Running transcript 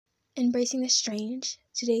Embracing the strange,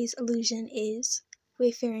 today's illusion is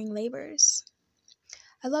wayfaring labors.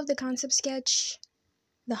 I love the concept sketch,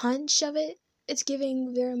 the hunch of it. It's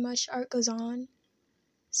giving very much art goes on,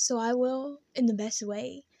 so I will in the best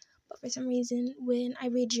way. But for some reason, when I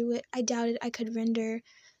redrew it, I doubted I could render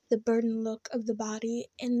the burdened look of the body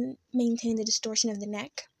and maintain the distortion of the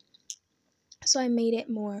neck. So I made it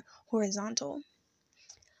more horizontal.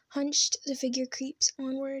 Hunched, the figure creeps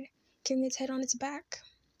onward, carrying its head on its back.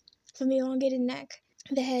 From the elongated neck,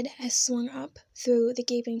 the head has swung up through the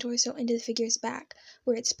gaping torso into the figure's back,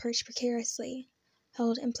 where it's perched precariously,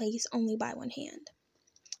 held in place only by one hand.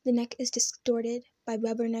 The neck is distorted by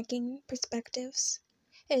rubbernecking perspectives.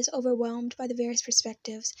 It is overwhelmed by the various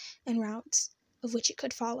perspectives and routes of which it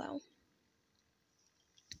could follow,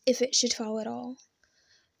 if it should follow at all.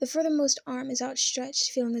 The furthermost arm is outstretched,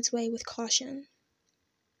 feeling its way with caution.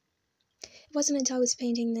 It wasn't until I was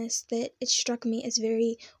painting this that it struck me as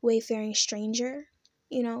very wayfaring stranger,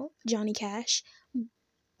 Johnny Cash.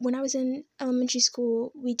 When I was in elementary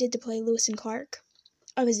school, we did the play Lewis and Clark.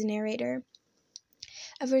 I was the narrator.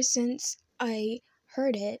 Ever since I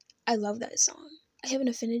heard it, I love that song. I have an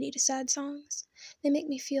affinity to sad songs. They make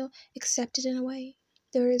me feel accepted in a way.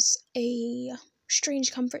 There's a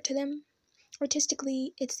strange comfort to them.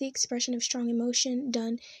 Artistically, it's the expression of strong emotion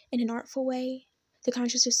done in an artful way. The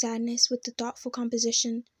contrast of sadness with the thoughtful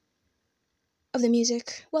composition of the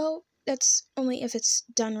music. Well, that's only if it's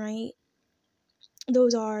done right.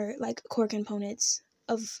 Those are like core components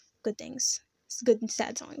of good things. It's good and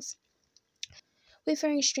sad songs.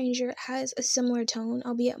 Wayfaring Stranger has a similar tone,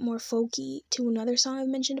 albeit more folky, to another song I've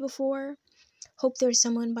mentioned before, Hope There's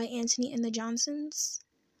Someone by Anthony and the Johnsons.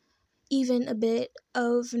 Even a bit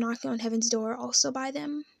of Knocking on Heaven's Door, also by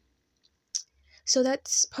them. So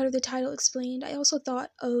that's part of the title explained. I also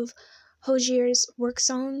thought of Hosier's Work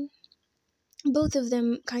Song. Both of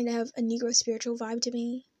them kind of have a Negro spiritual vibe to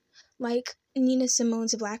me, like Nina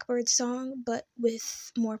Simone's Blackbird song, but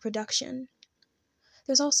with more production.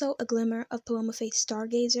 There's also a glimmer of Paloma Faith's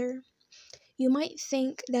Stargazer. You might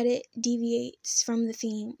think that it deviates from the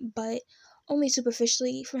theme, but only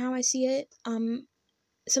superficially from how I see it.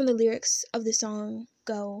 Some of the lyrics of the song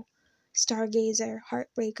go, Stargazer,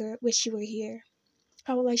 heartbreaker, wish you were here.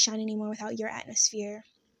 How will I shine anymore without your atmosphere?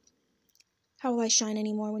 How will I shine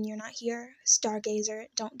anymore when you're not here? Stargazer,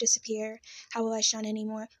 don't disappear. How will I shine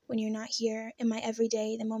anymore when you're not here? In my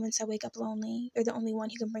everyday, the moments I wake up lonely, you're the only one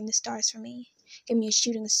who can bring the stars for me. Give me a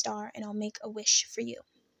shooting star and I'll make a wish for you.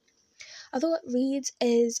 Although it reads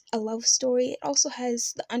as a love story, it also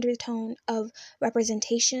has the undertone of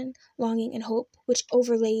representation, longing, and hope, which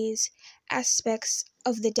overlays aspects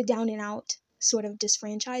of the down and out, sort of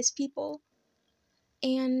disfranchised people.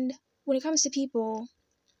 And when it comes to people,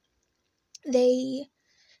 they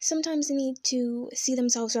sometimes need to see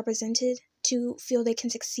themselves represented to feel they can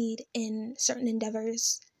succeed in certain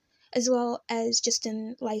endeavors, as well as just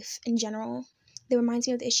in life in general. It reminds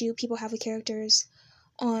me of the issue people have with characters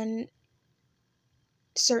on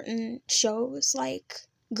certain shows, like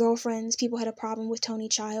Girlfriends. People had a problem with Tony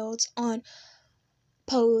Childs. On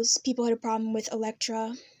Pose, people had a problem with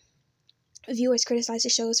Elektra. Viewers criticized the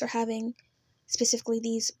shows for having specifically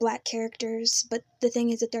these black characters, but the thing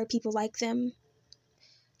is that there are people like them.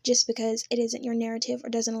 Just because it isn't your narrative or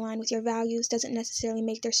doesn't align with your values doesn't necessarily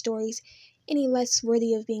make their stories any less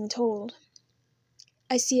worthy of being told.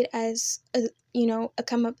 I see it as, a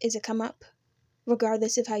come up is a come up,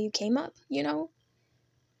 regardless of how you came up,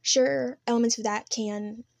 Sure, elements of that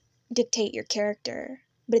can dictate your character,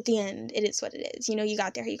 but at the end, it is what it is. You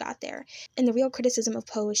got there how you got there. And the real criticism of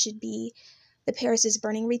Poe should be the Paris is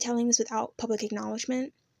Burning retellings without public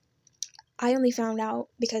acknowledgement. I only found out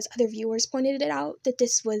because other viewers pointed it out that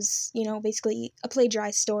this was, basically a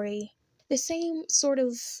plagiarized story. The same sort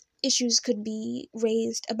of issues could be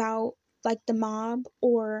raised about, like, the mob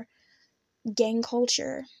or gang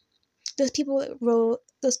culture. Those people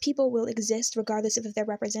will exist regardless of if they're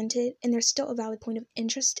represented, and there's still a valid point of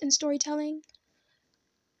interest in storytelling.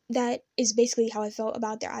 That is basically how I felt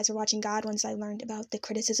about Their Eyes Are Watching God once I learned about the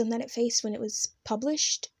criticism that it faced when it was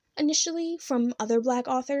published initially from other black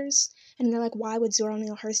authors. And they're like, why would Zora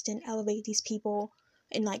Neale Hurston elevate these people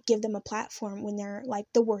and, give them a platform when they're,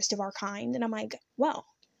 the worst of our kind? And I'm like, well,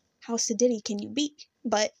 how sadiddy can you be?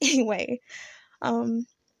 But anyway,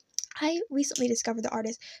 I recently discovered the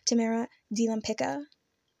artist Tamara Dilampika.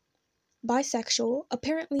 Bisexual,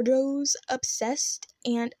 apparently rose obsessed,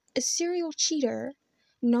 and a serial cheater,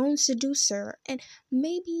 known seducer, and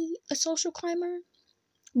maybe a social climber.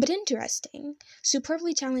 But interesting,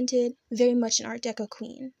 superbly talented, very much an Art Deco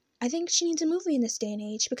queen. I think she needs a movie in this day and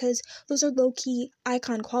age because those are low-key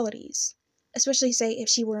icon qualities. especially say if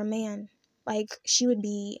she were a man, like she would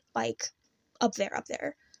be like up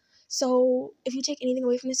there. So if you take anything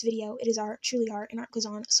away from this video, it is art, truly art, and art goes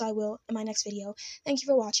on. So I will in my next video. Thank you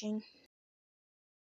for watching.